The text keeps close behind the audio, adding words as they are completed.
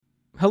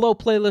Hello,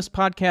 Playlist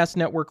Podcast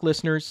Network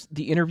listeners.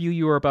 The interview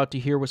you are about to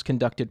hear was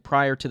conducted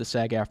prior to the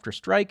SAG-AFTRA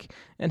strike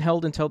and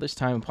held until this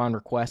time upon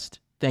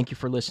request. Thank you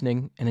for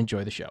listening and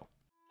enjoy the show.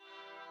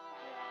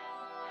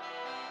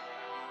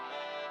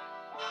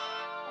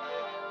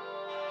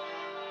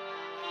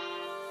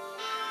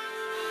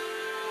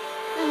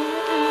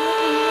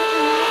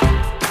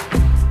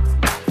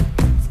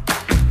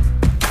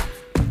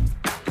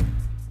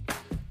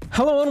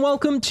 Hello and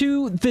welcome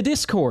to The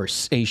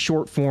Discourse, a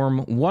short-form,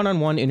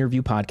 one-on-one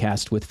interview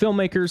podcast with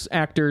filmmakers,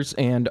 actors,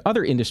 and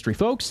other industry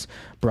folks,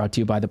 brought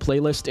to you by The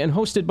Playlist and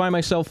hosted by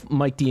myself,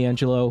 Mike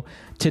D'Angelo.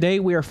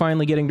 Today, we are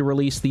finally getting to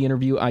release the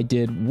interview I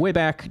did way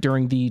back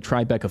during the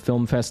Tribeca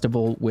Film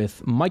Festival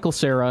with Michael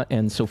Cera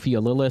and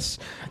Sophia Lillis.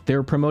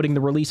 They're promoting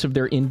the release of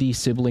their indie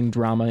sibling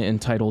drama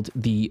entitled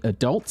The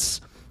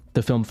Adults.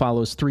 The film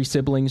follows three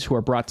siblings who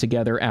are brought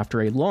together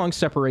after a long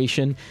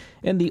separation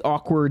and the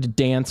awkward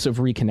dance of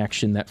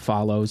reconnection that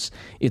follows.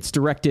 It's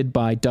directed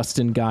by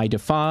Dustin Guy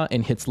Defa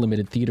and hits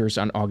limited theaters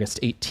on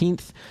August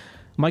 18th.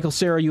 Michael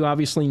Cera, you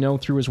obviously know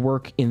through his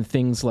work in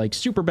things like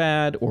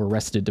Superbad or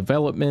Arrested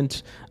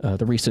Development,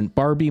 the recent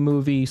Barbie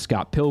movie,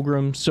 Scott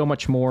Pilgrim, so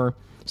much more.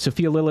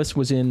 Sophia Lillis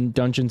was in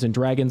Dungeons &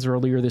 Dragons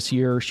earlier this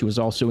year. She was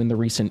also in the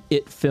recent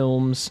It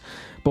films.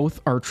 Both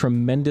are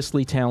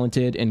tremendously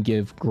talented and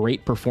give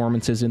great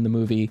performances in the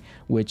movie,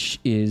 which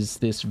is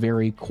this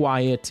very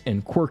quiet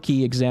and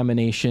quirky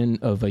examination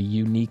of a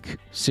unique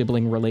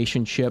sibling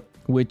relationship,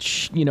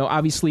 which, you know,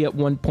 obviously at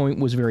one point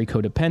was very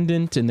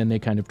codependent, and then they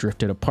kind of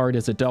drifted apart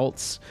as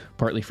adults,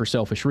 partly for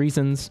selfish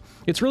reasons.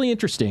 It's really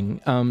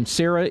interesting.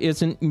 Cera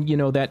isn't, you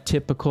know, that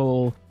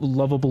typical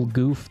lovable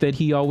goof that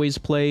he always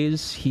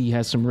plays. He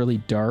has some really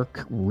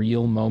dark,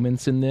 real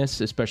moments in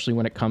this, especially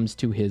when it comes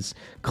to his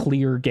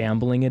clear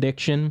gambling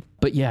addiction.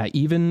 But yeah,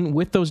 even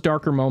with those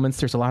darker moments,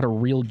 there's a lot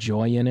of real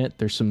joy in it.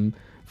 There's some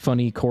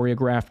funny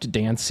choreographed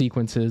dance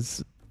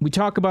sequences. We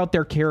talk about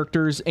their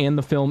characters and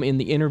the film in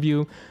the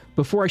interview.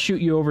 Before I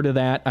shoot you over to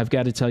that, I've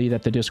got to tell you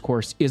that The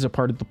Discourse is a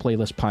part of the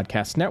Playlist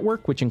Podcast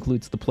Network, which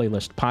includes the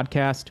Playlist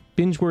Podcast,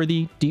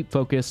 Bingeworthy, Deep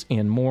Focus,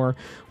 and more.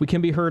 We can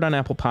be heard on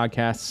Apple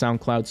Podcasts,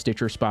 SoundCloud,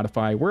 Stitcher,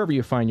 Spotify, wherever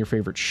you find your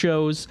favorite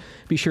shows.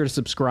 Be sure to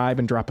subscribe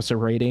and drop us a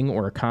rating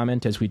or a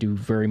comment, as we do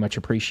very much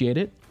appreciate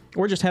it.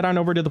 Or just head on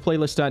over to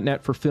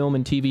theplaylist.net for film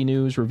and TV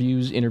news,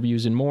 reviews,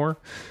 interviews, and more.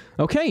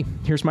 Okay,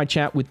 here's my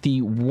chat with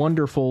the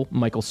wonderful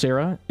Michael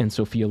Cera and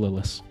Sophia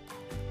Lillis.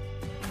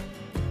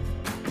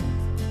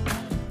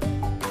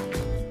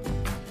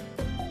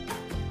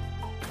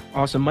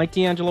 Awesome. Mike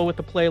D'Angelo with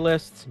The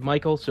Playlist.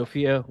 Michael,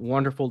 Sophia,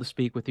 wonderful to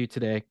speak with you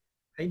today.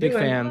 How you Big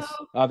doing? fans.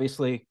 Hello.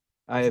 Obviously,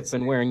 I have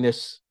been wearing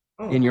this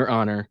in your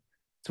honor.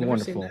 It's Never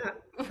wonderful. seen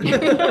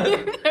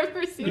that.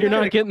 Never seen You're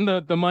that. not getting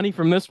the money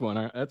from this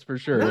one, that's for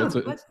sure. No.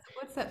 What's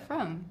that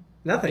from?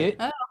 Nothing.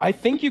 I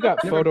think you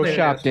got Never played it.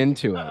 photoshopped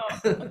into it.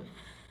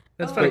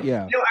 That's Oh. funny. But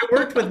yeah. You know, I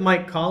worked with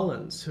Mike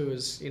Collins, who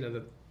is,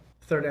 the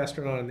third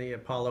astronaut on the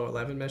Apollo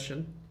 11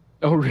 mission.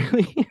 Oh,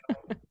 really?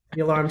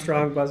 Neil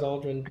Armstrong, Buzz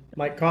Aldrin,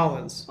 Mike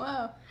Collins.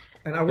 Wow.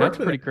 And I worked That's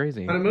with pretty him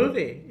crazy. on a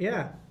movie.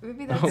 Yeah.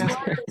 Maybe Oh, that's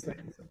okay.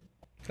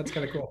 That's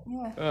kind of cool.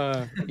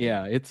 yeah.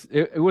 Yeah,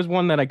 it was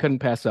one that I couldn't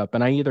pass up,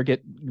 and I either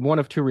get one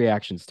of two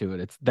reactions to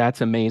it. It's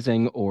that's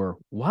amazing or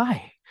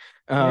why.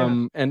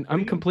 And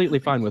I'm completely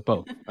fine with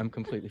both. I'm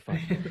completely fine.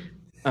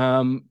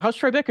 How's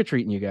Tribeca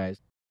treating you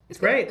guys? It's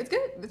great. It's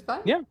good. It's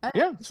fun. Yeah,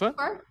 it's fun.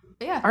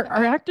 Yeah.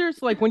 Are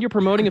actors, like, when you're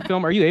promoting a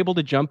film, are you able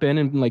to jump in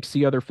and like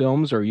see other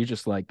films, or are you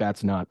just like,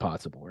 that's not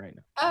possible right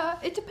now?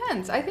 It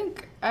depends. I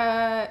think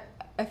I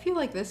feel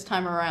like this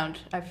time around,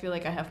 I feel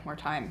like I have more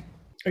time.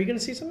 Are you going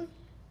to see something?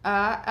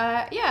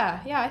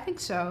 Yeah, I think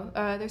so.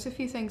 There's a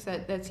few things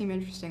that seem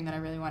interesting that I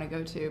really want to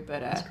go to,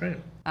 but That's great.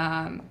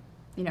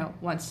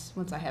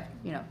 once I have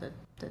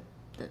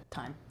the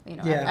time,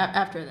 Yeah.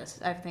 after this,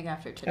 I think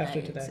after today,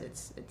 After today.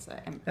 it's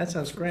That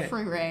sounds great.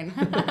 free reign.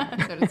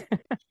 So to speak.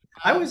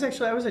 I was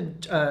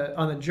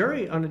on a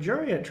jury at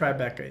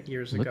Tribeca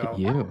years Look ago at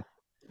you.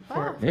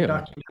 for Ew.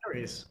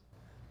 documentaries.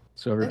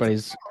 So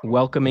everybody's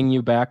welcoming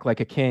you back like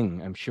a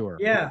king, I'm sure.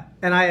 Yeah,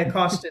 and I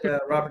accosted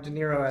Robert De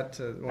Niro at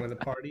one of the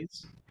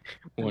parties.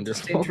 Just to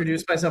Wonderful.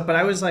 introduce myself, but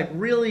I was like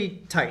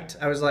really tight.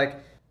 I was like,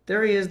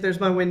 there he is, there's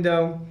my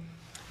window.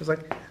 I was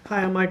like,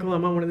 hi, I'm Michael,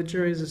 I'm on one of the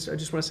juries. I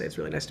just want to say it's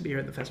really nice to be here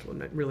at the festival.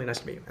 Really nice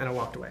to meet you. And I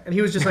walked away. And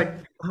he was just like,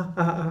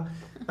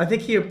 I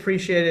think he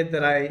appreciated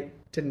that I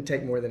didn't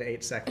take more than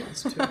 8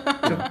 seconds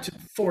to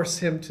force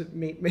him to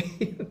meet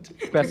me.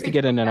 Best to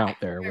get in and out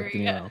there with De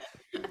Niro.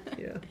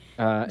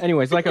 Yeah.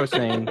 Anyways, like I was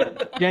saying,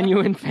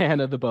 genuine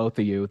fan of the both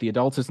of you. The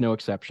Adults is no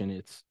exception.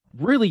 It's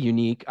really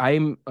unique.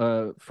 I'm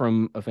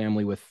from a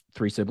family with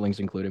 3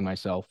 siblings, including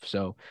myself,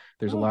 so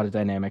there's a lot of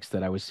dynamics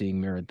that I was seeing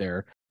mirrored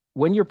there.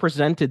 When you're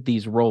presented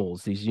these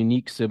roles, these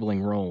unique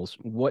sibling roles,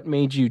 what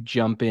made you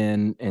jump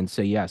in and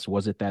say yes?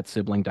 Was it that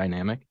sibling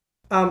dynamic?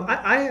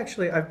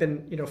 I've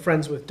been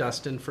friends with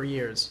Dustin for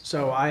years,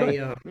 so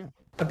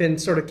I've been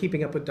sort of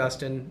keeping up with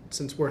Dustin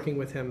since working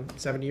with him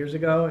 7 years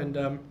ago,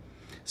 and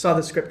saw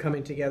the script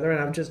coming together.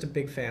 And I'm just a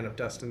big fan of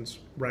Dustin's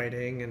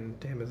writing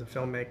and him as a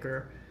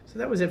filmmaker. So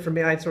that was it for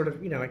me. I sort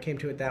of, I came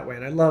to it that way,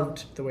 and I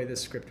loved the way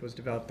this script was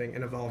developing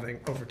and evolving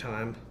over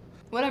time.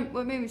 What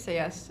made me say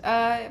yes?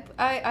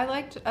 I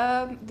liked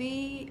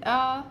the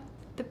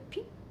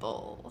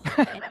people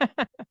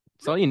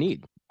That's all you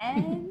need.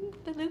 and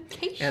the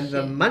location And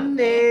the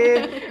money.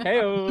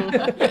 Hey-o.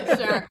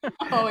 Sure.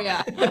 Oh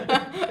yeah,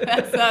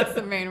 that's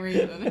the main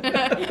reason.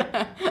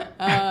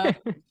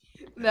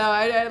 No,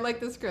 I like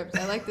the script.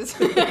 I like this.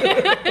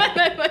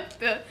 I like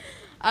the.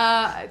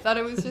 I thought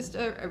it was just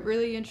a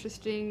really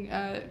interesting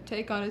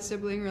take on a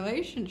sibling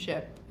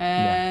relationship,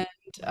 and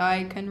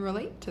I can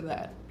relate to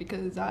that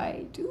because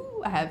I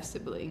do have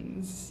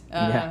siblings.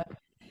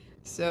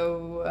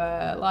 So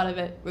a lot of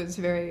it was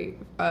very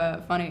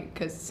funny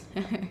because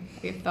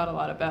I thought a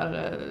lot about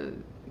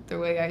the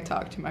way I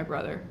talk to my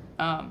brother.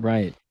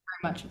 Right.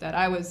 Very much of that.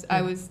 I was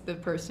the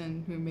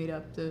person who made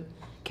up the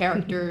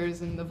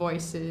characters and the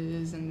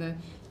voices and the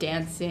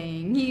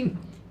dancing. He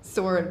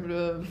sort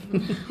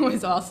of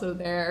was also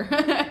there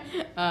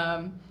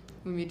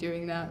with me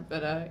doing that,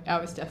 but I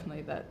was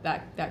definitely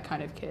that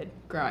kind of kid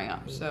growing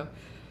up. So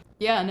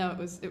yeah, no,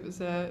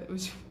 it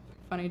was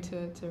funny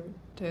to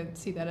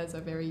see that as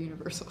a very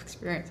universal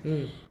experience.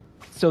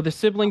 So the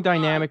sibling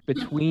dynamic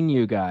between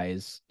you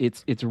guys,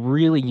 it's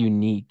really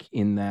unique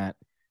in that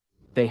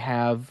they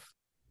have,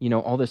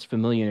 all this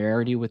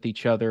familiarity with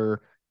each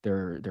other.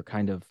 They're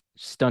kind of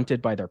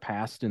stunted by their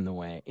past in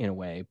a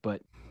way,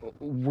 but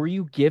were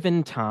you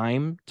given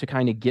time to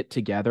kind of get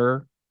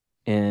together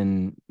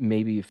and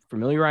maybe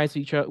familiarize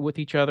with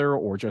each other,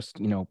 or just,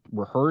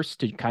 rehearse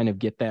to kind of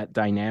get that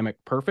dynamic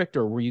perfect?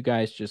 Or were you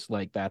guys just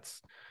like,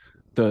 that's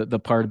the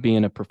part of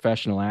being a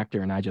professional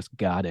actor and I just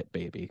got it,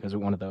 baby? Because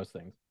it's one of those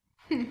things.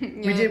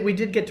 Yeah. We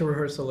did get to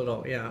rehearse a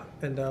little, yeah,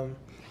 and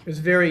it was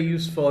very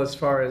useful as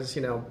far as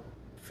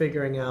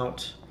figuring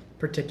out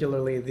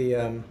particularly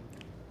the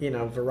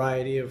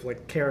variety of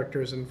like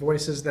characters and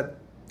voices that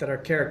our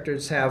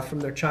characters have from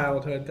their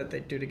childhood that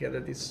they do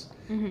together, these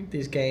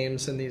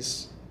games and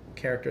these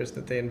characters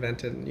that they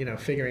invented,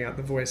 figuring out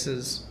the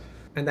voices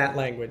and that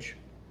language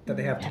that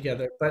they have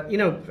together. But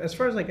as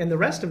far as like, and the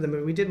rest of the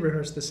movie, we did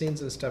rehearse the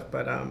scenes and stuff,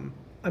 but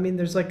I mean,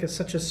 there's like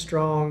such a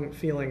strong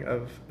feeling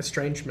of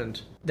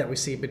estrangement that we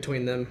see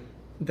between them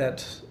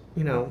that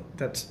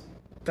that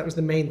was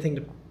the main thing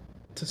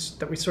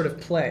that we sort of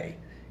play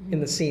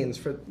in the scenes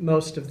for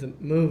most of the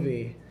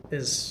movie,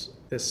 is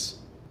this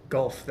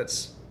gulf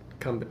that's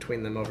come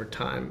between them over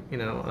time,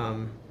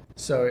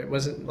 so it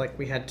wasn't like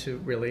we had to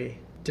really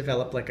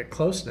develop like a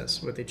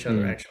closeness with each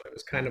other. Actually, it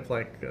was kind of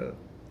like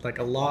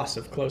a loss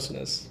of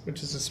closeness,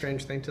 which is a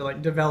strange thing to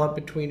like develop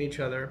between each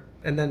other,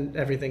 and then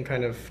everything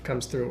kind of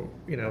comes through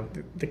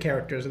the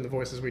characters and the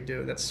voices we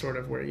do. That's sort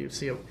of where you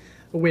see a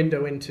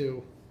window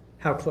into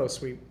how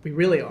close we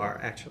really are,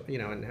 actually,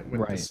 and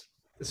with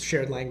this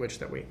shared language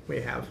that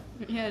we have.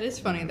 Yeah, it is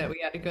funny that we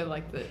had to go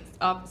like the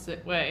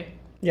opposite way.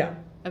 Yeah.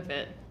 A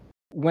bit.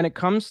 When it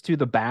comes to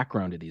the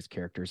background of these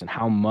characters and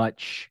how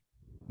much,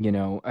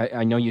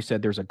 I know you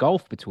said there's a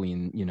gulf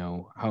between,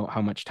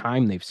 how much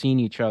time they've seen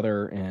each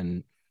other,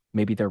 and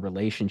maybe their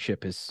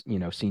relationship has,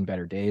 seen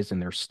better days,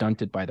 and they're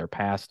stunted by their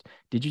past.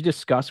 Did you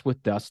discuss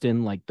with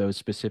Dustin like those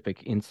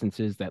specific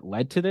instances that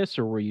led to this,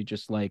 or were you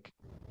just like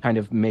kind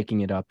of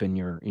making it up in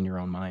your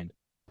own mind?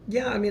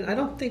 Yeah, I mean, I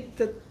don't think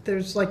that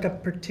there's like I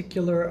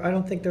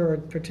don't think there are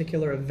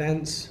particular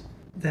events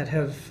that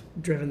have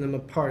driven them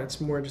apart.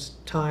 It's more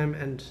just time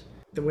and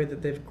the way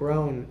that they've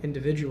grown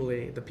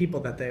individually, the people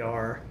that they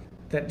are,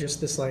 that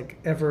just this like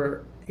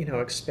ever,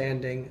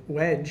 expanding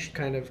wedge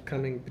kind of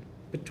coming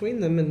between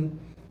them,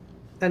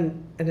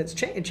 and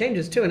it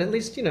changes too. And at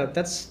least,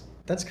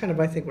 that's kind of,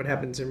 I think, what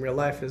happens in real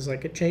life is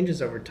like it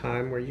changes over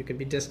time, where you can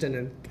be distant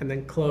and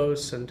then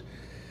close, and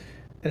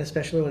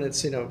especially when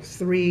it's,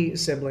 three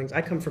siblings.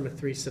 I come from a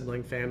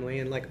 3-sibling family,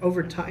 and like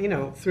over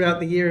time,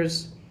 throughout the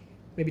years,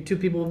 maybe 2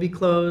 people will be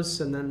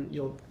close, and then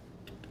you'll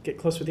get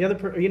close with the other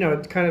person.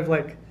 It's kind of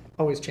like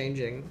always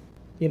changing.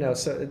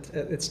 So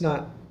it's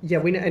not. Yeah,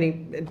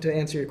 to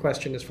answer your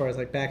question as far as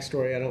like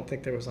backstory, I don't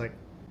think there was like,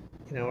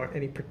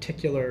 any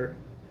particular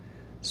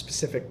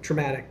specific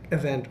traumatic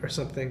event or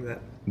something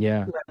that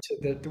led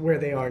to where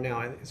they are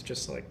now. It's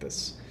just like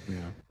this. Yeah.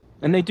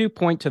 And they do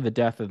point to the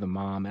death of the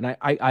mom, and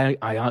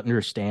I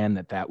understand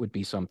that would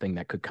be something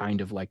that could kind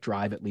of like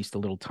drive at least a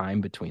little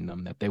time between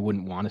them, that they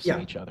wouldn't want to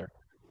see each other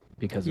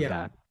because of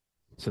that.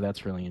 So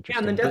that's really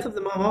interesting. Yeah, and the death of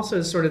the mom also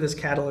is sort of this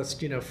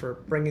catalyst,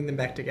 for bringing them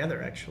back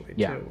together, actually.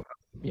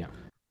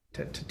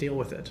 To deal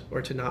with it,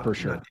 or to not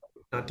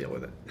not deal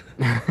with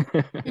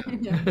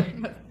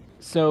it.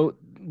 So,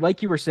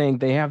 like you were saying,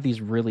 they have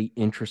these really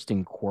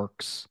interesting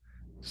quirks,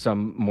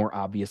 some more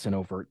obvious and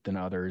overt than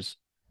others.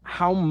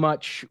 How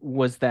much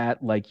was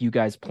that like you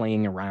guys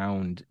playing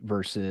around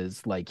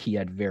versus like he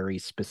had very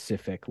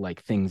specific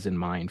like things in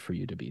mind for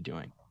you to be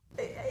doing?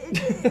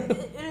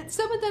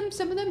 Some of them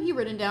he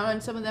written down,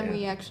 and some of them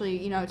we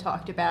actually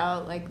talked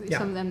about. Like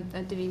some of them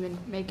that didn't even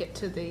make it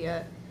to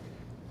the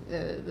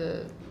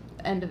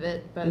end of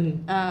it, but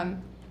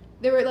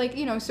there were like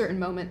certain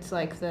moments,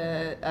 like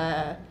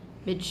the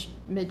Mitch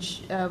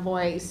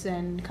voice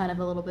and kind of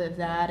a little bit of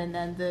that, and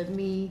then the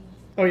me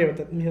Oh yeah, with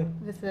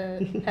with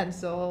the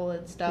pencil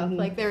and stuff.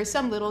 Like there were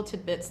some little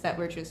tidbits that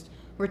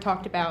were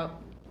talked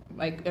about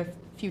like a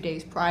few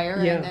days prior,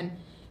 and then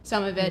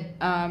some of it.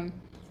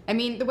 I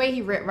mean, the way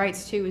he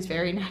writes too is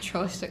very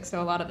naturalistic.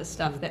 So a lot of the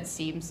stuff that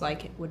seems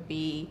like it would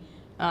be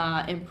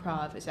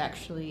improv is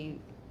actually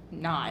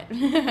not.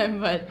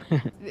 But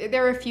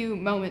there were a few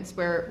moments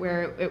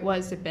where it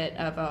was a bit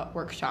of a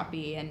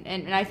workshoppy,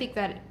 and I think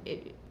that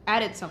it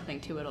added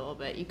something to it a little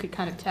bit. You could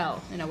kind of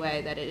tell in a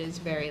way that it is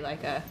very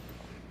like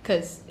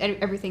because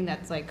everything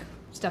that's like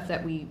stuff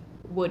that we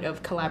would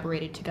have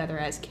collaborated together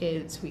as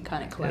kids, we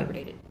kind of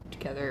collaborated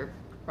together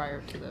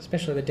prior to this.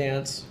 especially the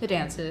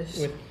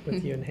dances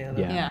with you and Hannah.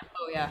 Yeah.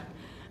 Oh yeah.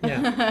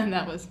 Yeah. And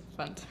that was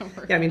fun to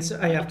work. Yeah, I mean, so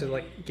I have to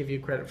like give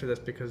you credit for this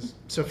because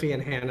Sophia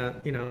and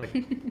Hannah,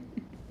 like,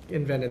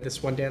 invented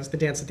this one dance, the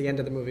dance at the end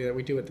of the movie that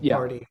we do at the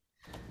party.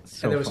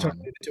 So and there was fun.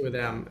 totally the two of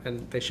them,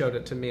 and they showed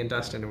it to me and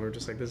Dustin, and we were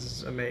just like, "This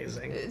is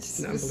amazing!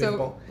 It's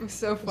unbelievable!"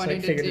 so funny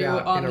like, to figured it do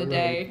out on in a the room.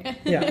 day.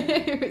 Yeah.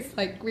 It was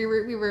like we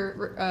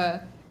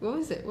were. What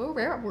was it?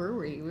 Where were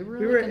we? We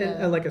We were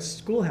in like a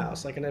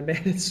schoolhouse, like an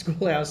abandoned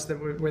schoolhouse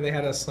where they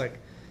had us like,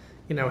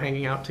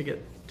 hanging out to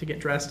get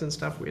dressed and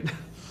stuff.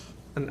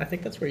 And I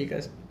think that's where you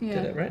guys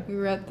did it, right? We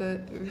were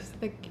it was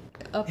like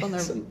up on the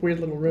Some weird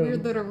little room.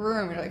 weird little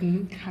room. We're like,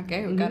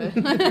 okay, we got it.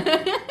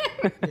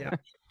 Yeah.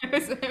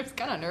 It was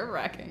kind of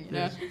nerve-wracking, you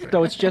know.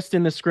 So it's just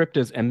in the script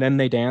and then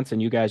they dance, and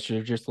you guys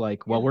are just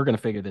like, well, we're gonna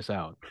figure this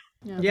out.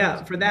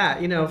 Yeah, for that,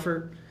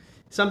 for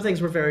some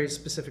things were very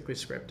specifically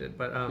scripted,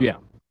 but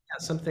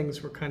some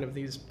things were kind of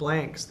these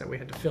blanks that we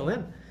had to fill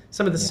in.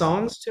 Some of the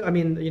songs too. I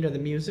mean, the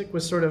music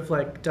was sort of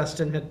like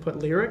Dustin had put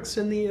lyrics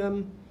in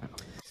the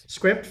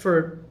script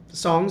for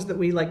songs that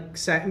we like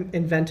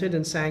invented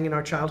and sang in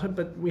our childhood,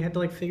 but we had to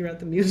like figure out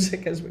the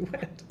music as we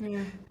went.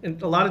 Yeah.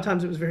 And a lot of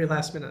times it was very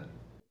last minute.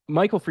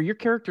 Michael, for your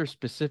character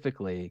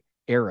specifically,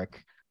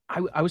 Eric,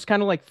 I was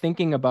kind of like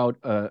thinking about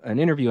an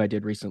interview I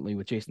did recently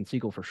with Jason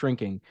Segel for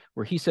Shrinking,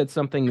 where he said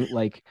something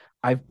like,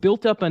 I've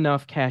built up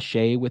enough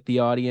cachet with the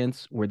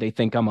audience where they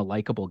think I'm a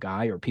likable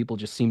guy, or people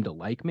just seem to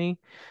like me.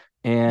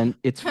 And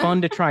it's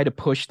fun to try to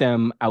push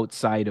them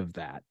outside of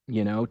that,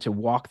 to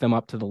walk them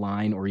up to the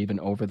line or even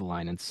over the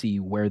line and see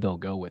where they'll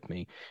go with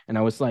me. And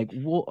I was like,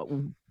 well,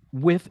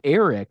 with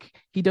Eric,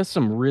 he does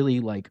some really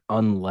like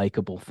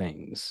unlikable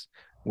things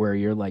where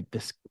you're like,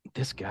 this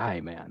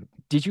guy, man.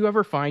 Did you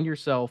ever find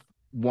yourself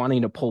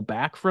wanting to pull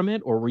back from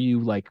it, or were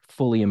you like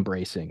fully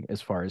embracing as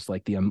far as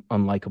like the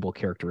unlikable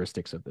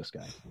characteristics of this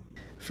guy?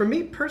 For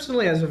me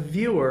personally, as a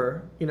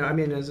viewer,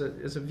 as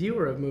a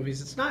viewer of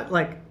movies, it's not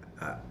like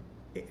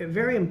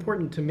very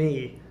important to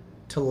me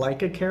to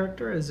like a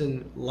character, as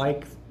in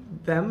like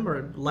them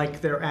or like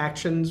their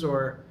actions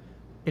or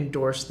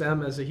endorse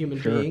them as a human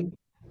being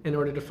in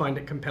order to find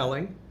it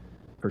compelling.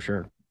 For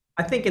sure.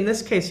 I think in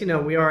this case,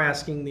 we are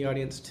asking the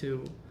audience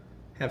to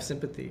have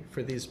sympathy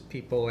for these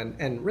people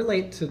and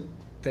relate to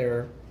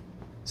their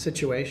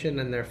situation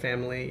and their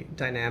family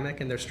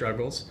dynamic and their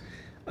struggles.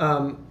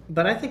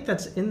 But I think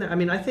that's in there. I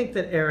mean, I think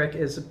that Eric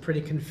is a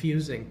pretty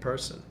confusing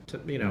person.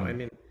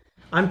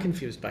 I'm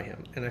confused by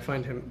him, and I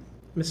find him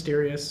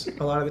mysterious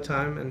a lot of the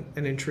time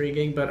and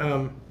intriguing.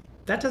 But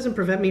that doesn't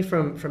prevent me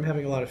from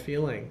having a lot of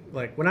feeling.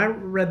 Like when I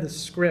read the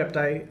script,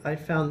 I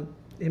found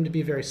him to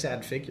be a very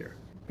sad figure.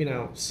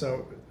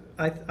 So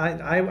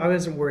I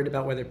wasn't worried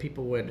about whether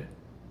people would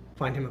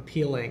find him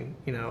appealing.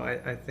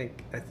 I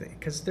think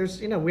because there's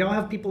we all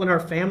have people in our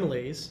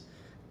families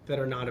that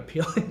are not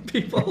appealing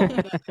people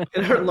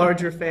in our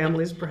larger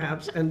families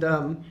perhaps, and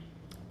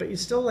but you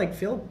still like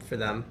feel for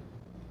them,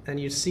 and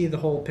you see the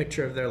whole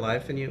picture of their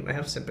life, and you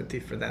have sympathy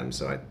for them.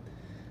 So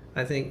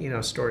I think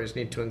stories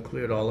need to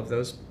include all of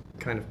those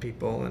kind of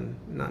people, and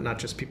not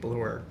just people who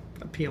are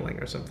appealing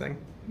or something.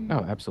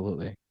 Oh,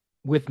 absolutely.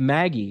 With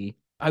Maggie,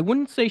 I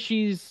wouldn't say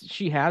she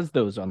has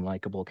those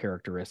unlikable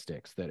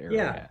characteristics that Eric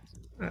has.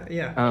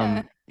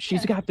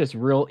 She's got this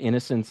real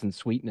innocence and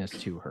sweetness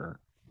to her.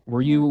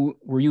 Were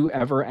you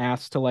ever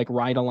asked to like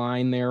write a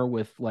line there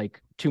with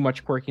like too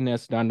much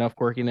quirkiness, not enough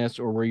quirkiness,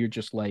 or were you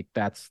just like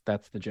that's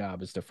the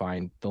job, is to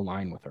find the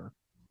line with her?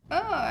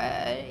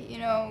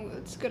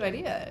 It's a good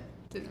idea.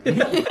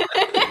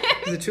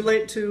 Is it too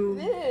late to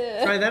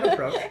try that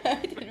approach? I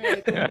didn't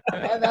really think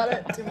about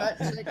it too much.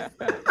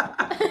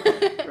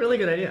 Really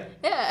good idea.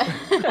 Yeah.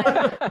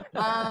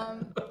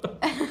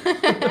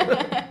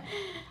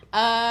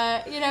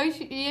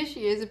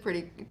 She is a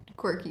pretty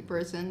quirky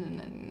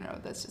person,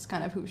 and that's just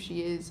kind of who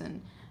she is,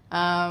 and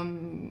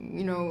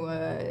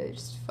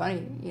just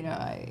funny.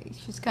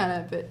 She's kind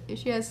of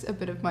she has a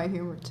bit of my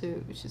humor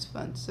too, which is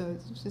fun. So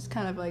it's just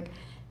kind of like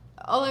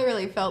all I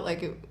really felt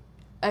like it.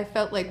 I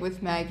felt like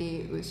with Maggie,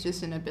 it was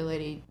just an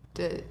ability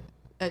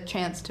a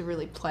chance to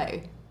really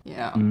play.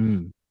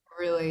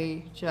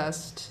 Really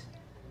just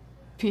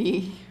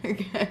be,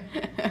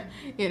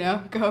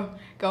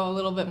 go a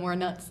little bit more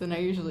nuts than I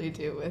usually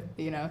do with,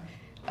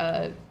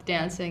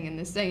 dancing and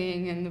the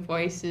singing and the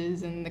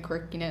voices and the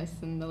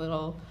quirkiness and the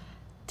little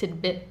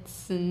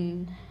tidbits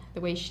and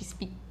the way she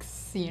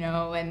speaks,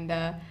 and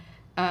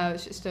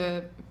it's just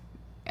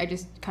I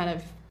just kind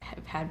of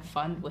have had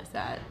fun with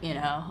that,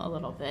 a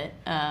little bit,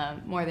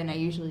 more than I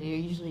usually do. I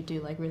usually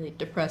do like really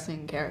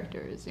depressing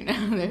characters,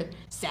 they're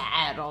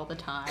sad all the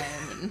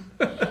time,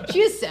 and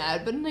she is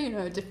sad, but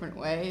a different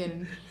way,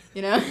 and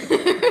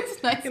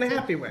it's nice in a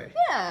happy way.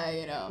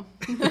 Yeah,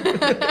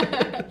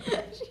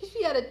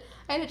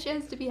 I had a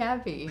chance to be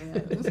happy.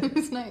 It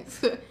was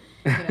nice.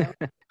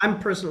 I'm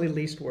personally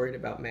least worried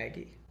about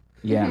Maggie.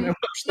 Yeah. When I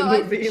watch the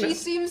movie, she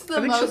seems the I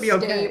think most she'll be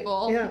okay.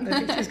 stable. Yeah, I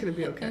think she's gonna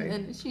be okay.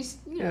 And she's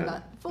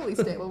not fully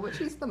stable, but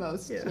she's the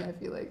most. Yeah, I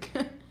feel like.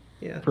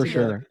 Yeah, for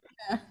sure.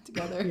 Yeah,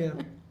 together. Yeah,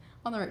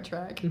 on the right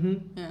track.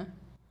 Mm-hmm. Yeah.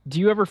 Do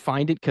you ever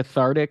find it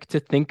cathartic to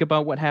think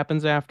about what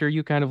happens after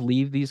you kind of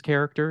leave these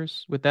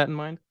characters with that in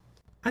mind?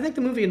 I think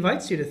the movie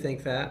invites you to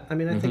think that. I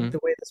mean, I think the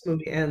way this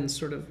movie ends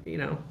sort of,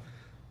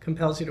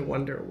 compels you to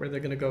wonder where they're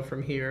going to go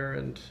from here,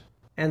 and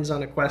ends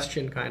on a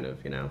question, kind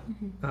of,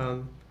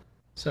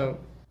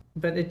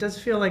 but it does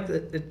feel like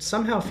it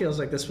somehow feels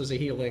like this was a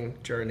healing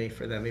journey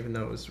for them, even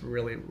though it was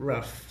really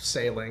rough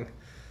sailing.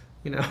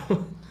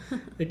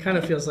 It kind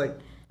of feels like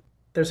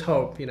there's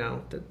hope,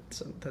 that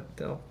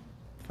they'll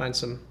find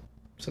some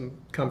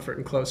comfort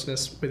and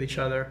closeness with each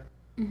other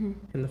in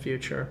the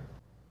future.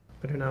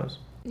 But who knows?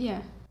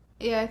 Yeah.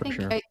 Yeah, I think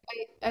sure.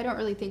 I don't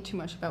really think too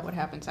much about what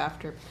happens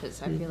after,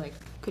 because I feel like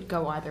it could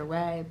go either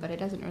way, but it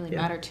doesn't really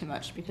matter too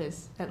much,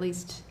 because at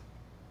least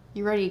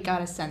you already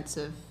got a sense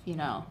of,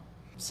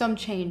 some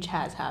change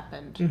has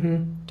happened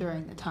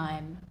during the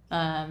time.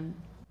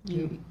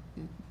 They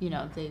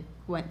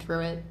went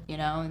through it,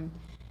 and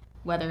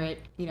whether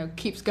it,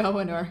 keeps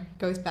going or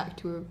goes back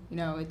to,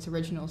 its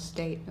original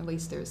state, at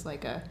least there is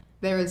like a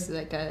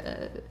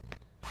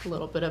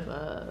little bit of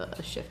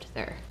a shift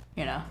there,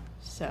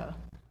 so.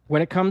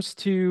 When it comes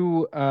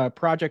to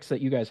projects that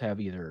you guys have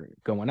either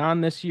going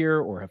on this year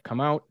or have come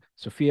out,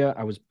 Sophia,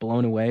 I was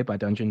blown away by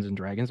Dungeons and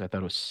Dragons. I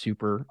thought it was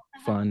super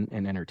fun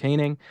and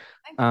entertaining.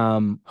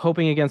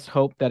 Hoping against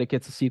hope that it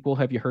gets a sequel.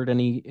 Have you heard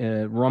any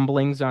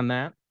rumblings on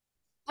that?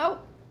 Oh.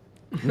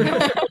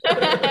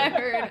 I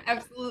heard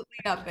absolutely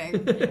nothing.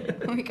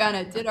 We kind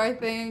of did our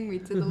thing. We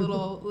did the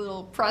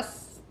little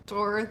press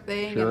tour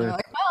thing, and they're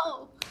like,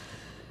 "Well,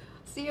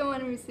 see you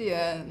when we see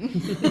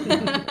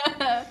you."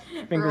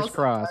 Fingers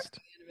crossed.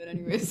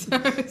 Anyways, so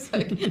it's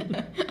like, yeah,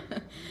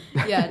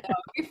 no,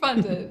 it'd be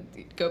fun to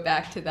go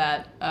back to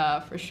that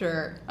for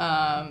sure.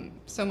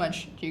 So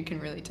much you can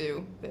really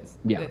do with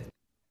that game.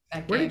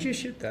 Where did you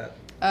shoot that?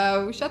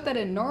 We shot that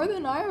in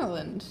Northern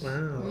Ireland.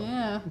 Wow.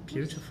 Yeah.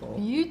 Beautiful.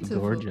 Beautiful.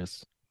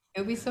 Gorgeous.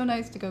 It would be so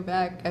nice to go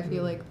back. I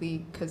feel like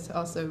because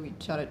also we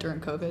shot it during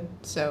COVID,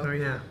 so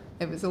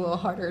it was a little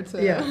harder to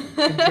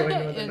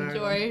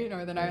enjoy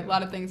Northern Ireland. A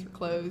lot of things were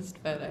closed,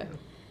 but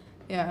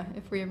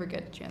if we ever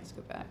get a chance to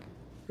go back.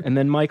 And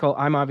then, Michael,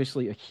 I'm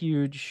obviously a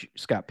huge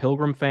Scott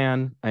Pilgrim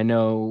fan. I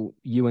know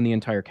you and the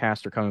entire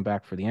cast are coming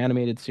back for the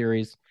animated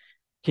series.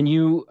 Can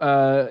you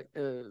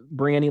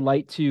bring any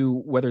light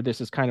to whether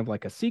this is kind of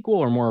like a sequel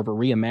or more of a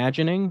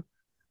reimagining?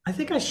 I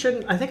think I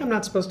shouldn't. I think I'm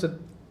not supposed to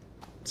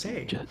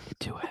say. Just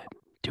do it.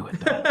 Do it.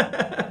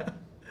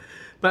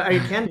 But I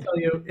can tell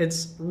you,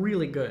 it's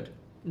really good.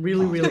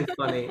 Really, really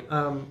funny.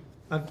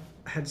 I've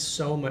had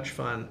so much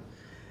fun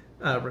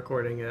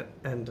recording it,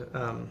 and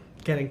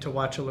getting to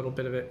watch a little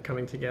bit of it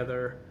coming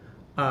together.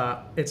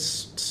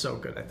 It's so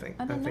good, I think.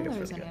 I think know it's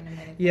there's really an good.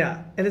 animated.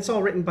 Yeah, and it's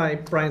all written by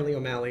Brian Lee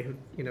O'Malley,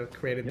 who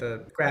created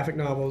the graphic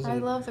novels. I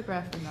And love the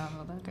graphic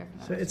novel. That graphic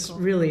novel. so it's cool.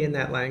 really in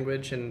that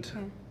language, and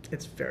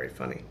it's very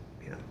funny.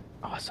 Yeah.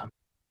 Awesome.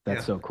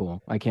 That's so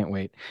cool. I can't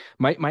wait.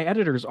 My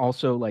editor is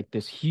also like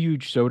this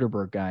huge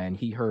Soderbergh guy, and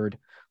he heard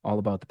all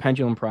about the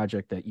Pendulum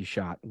Project that you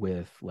shot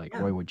with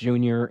Roy Wood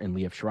Jr. and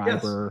Liev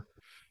Schreiber.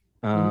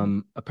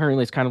 Yes.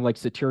 Apparently it's kind of like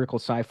satirical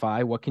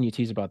sci-fi. What can you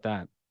tease about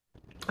that?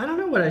 I don't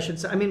know what I should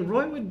say. I mean,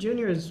 Roy Wood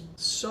Jr. is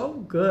so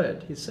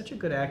good. He's such a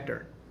good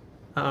actor.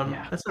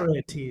 That's not really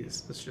a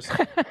tease. That's just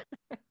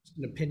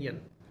an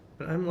opinion.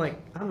 But I'm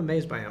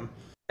amazed by him.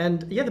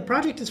 And yeah, the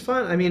project is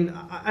fun. I mean,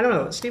 I don't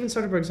know. Steven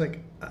Soderbergh's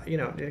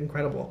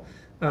incredible.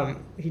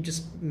 He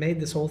just made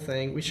this whole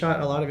thing. We shot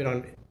a lot of it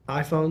on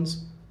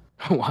iPhones.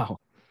 Oh, wow.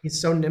 He's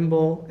so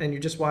nimble, and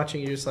you're just watching,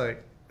 you're just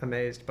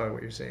amazed by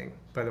what you're seeing,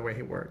 by the way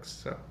he works.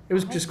 So it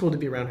was just cool to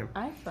be around him.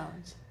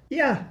 iPhones.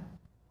 Yeah.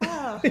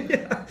 Wow.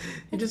 Yeah.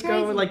 You just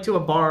crazy. go to a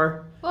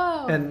bar.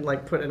 Whoa. And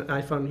put an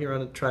iPhone here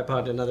on a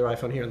tripod, another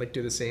iPhone here, and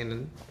do the scene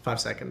in 5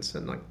 seconds,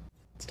 and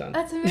it's done.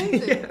 That's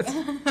amazing. Yeah, it's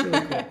really cool.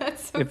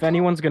 That's so If cool.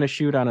 anyone's going to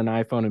shoot on an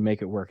iPhone and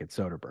make it work, it's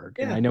Soderbergh.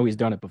 And I know he's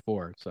done it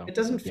before. So it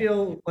doesn't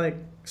feel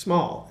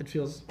small. It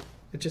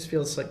just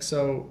feels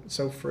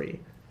so free.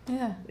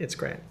 Yeah. It's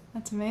great.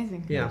 That's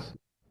amazing. Yeah.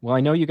 Well,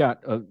 I know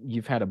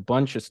you've had a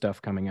bunch of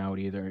stuff coming out.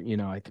 Either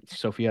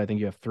Sophia, I think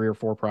you have 3 or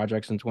 4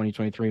 projects in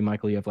 2023.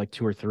 Michael, you have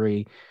 2 or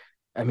 3.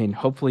 I mean,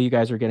 hopefully you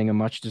guys are getting a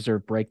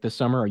much-deserved break this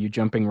summer. Or are you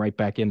jumping right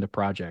back into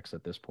projects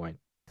at this point?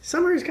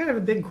 Summer is kind of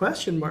a big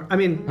question mark. I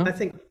mean, I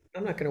think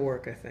I'm not going to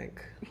work. I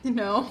think.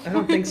 No. I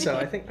don't think so.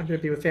 I think I'm going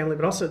to be with family,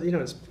 but also,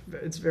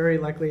 it's very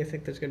likely. I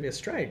think there's going to be a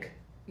strike.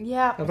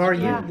 Yeah. of our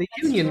yeah, the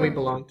that's union we true.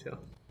 belong to.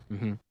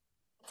 Hmm.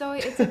 So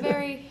it's a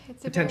very,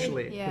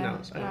 Potentially, very, who yeah.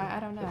 knows? I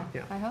don't know.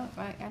 Yeah. I hope.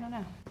 I don't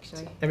know.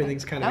 Actually,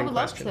 Everything's kind of I in would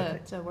love question, I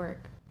think. to work.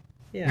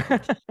 Yeah,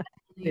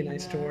 be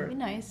nice to work. Be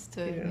nice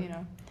to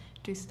Yeah.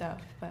 do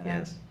stuff. But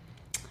Yes.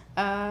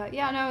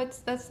 yeah, no,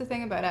 that's the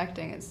thing about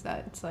acting. It's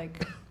that it's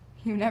like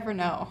you never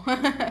know.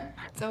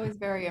 It's always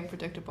very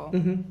unpredictable.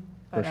 Mm-hmm.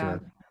 But For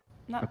sure.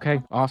 not,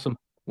 Okay, awesome.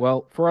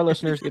 Well, for our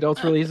listeners, It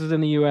Else releases in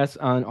the US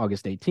on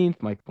August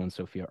 18th. Michael and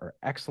Sophia are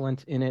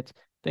excellent in it.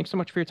 Thanks so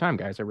much for your time,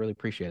 guys. I really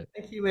appreciate it.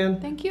 Thank you,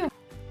 man. Thank you.